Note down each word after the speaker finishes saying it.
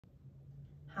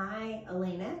Hi,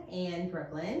 Elena and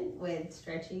Brooklyn with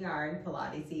Stretchy ER and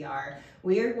Pilates ER.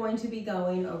 We are going to be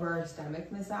going over our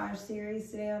stomach massage series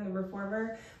today on the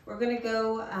Reformer. We're going to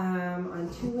go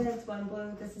on 2 reds, 1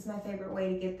 blue. This is my favorite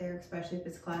way to get there, especially if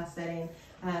it's class setting,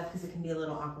 because it can be a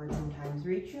little awkward sometimes.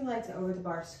 Reach your legs over the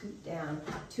bar, scoot down.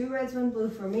 2 reds, 1 blue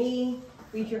for me.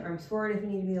 Reach your arms forward. If you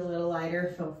need to be a little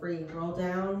lighter, feel free. Roll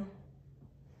down.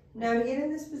 Now to get in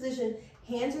this position,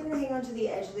 hands are going to hang onto the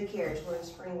edge of the carriage where the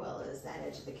spring wheel is, that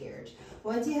edge of the carriage.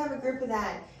 Once you have a grip of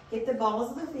that, get the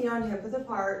balls of the feet on hip width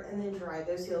apart and then drive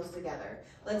those heels together.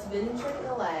 Let's bend and straighten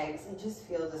the legs and just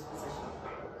feel this position.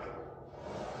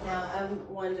 Now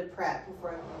I'm one to prep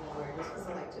before I come forward just because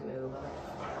I like to move.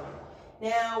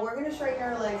 Now we're going to straighten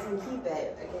our legs and keep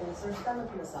it. Again, it's our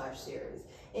stomach massage series.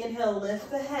 Inhale,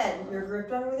 lift the head. You're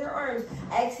gripped on with your arms.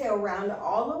 Exhale, round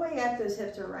all the way up. Those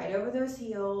hips are right over those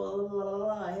heels.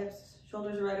 Hips,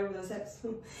 shoulders are right over those hips.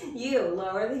 You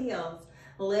lower the heels.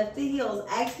 Lift the heels.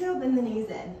 Exhale, bend the knees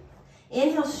in.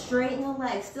 Inhale, straighten the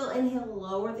legs. Still inhale,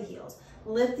 lower the heels.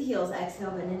 Lift the heels,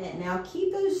 exhale, bend it in. Now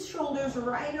keep those shoulders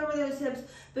right over those hips,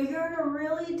 but you're in a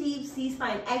really deep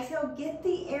C-spine. Exhale, get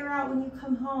the air out when you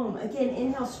come home. Again,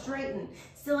 inhale, straighten.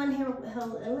 Still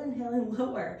inhaling,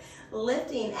 lower.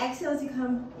 Lifting, exhale as you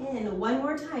come in. One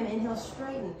more time, inhale,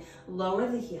 straighten. Lower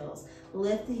the heels.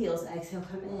 Lift the heels, exhale,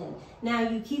 come in. Now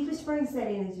you keep the spring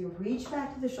setting as you reach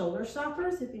back to the shoulder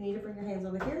stoppers. If you need to bring your hands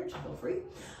on the carriage, feel free.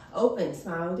 Open,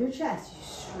 smile with your chest. You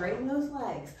straighten those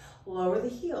legs. Lower the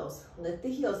heels, lift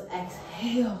the heels,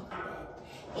 exhale,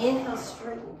 inhale,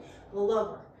 straighten,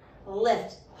 lower,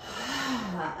 lift,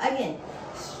 again,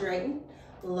 straighten,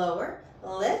 lower,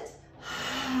 lift,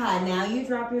 now you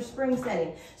drop your spring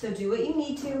setting. So do what you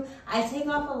need to. I take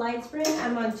off a light spring.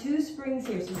 I'm on 2 springs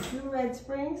here, so 2 red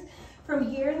springs.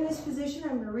 From here in this position,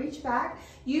 I'm gonna reach back.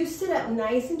 You sit up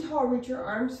nice and tall, reach your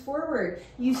arms forward.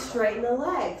 You straighten the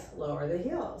legs, lower the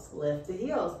heels, lift the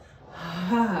heels.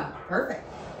 Perfect.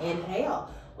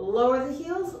 Inhale, lower the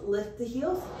heels, lift the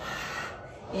heels.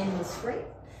 Inhale, straight,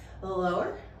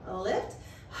 lower, lift.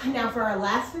 Now for our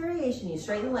last variation, you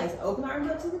straighten the legs, open arms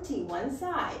up to the T, one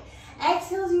side.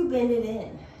 Exhale as you bend it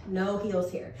in. No heels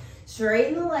here.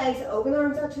 Straighten the legs, open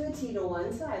arms up to a T to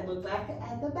one side. Look back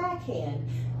at the backhand.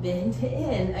 Bend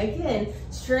in. Again,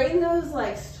 straighten those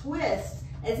legs, twist.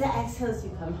 As you exhale as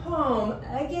you come home.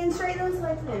 Again, straighten those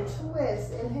legs in,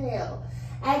 twist, inhale.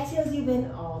 Exhale as you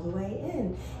bend all the way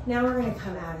in. Now we're going to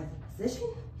come out of the position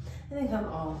and then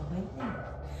come all the way in.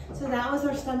 So that was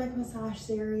our stomach massage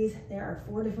series. There are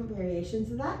 4 different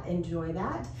variations of that. Enjoy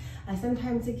that.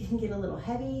 Sometimes it can get a little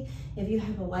heavy. If you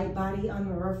have a light body on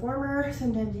the Reformer,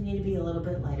 sometimes you need to be a little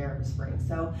bit lighter on the spring.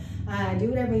 So do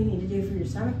whatever you need to do for your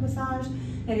stomach massage.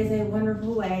 It is a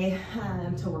wonderful way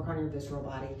to work on your visceral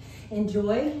body.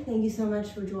 Enjoy. Thank you so much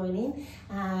for joining.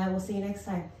 We'll see you next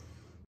time.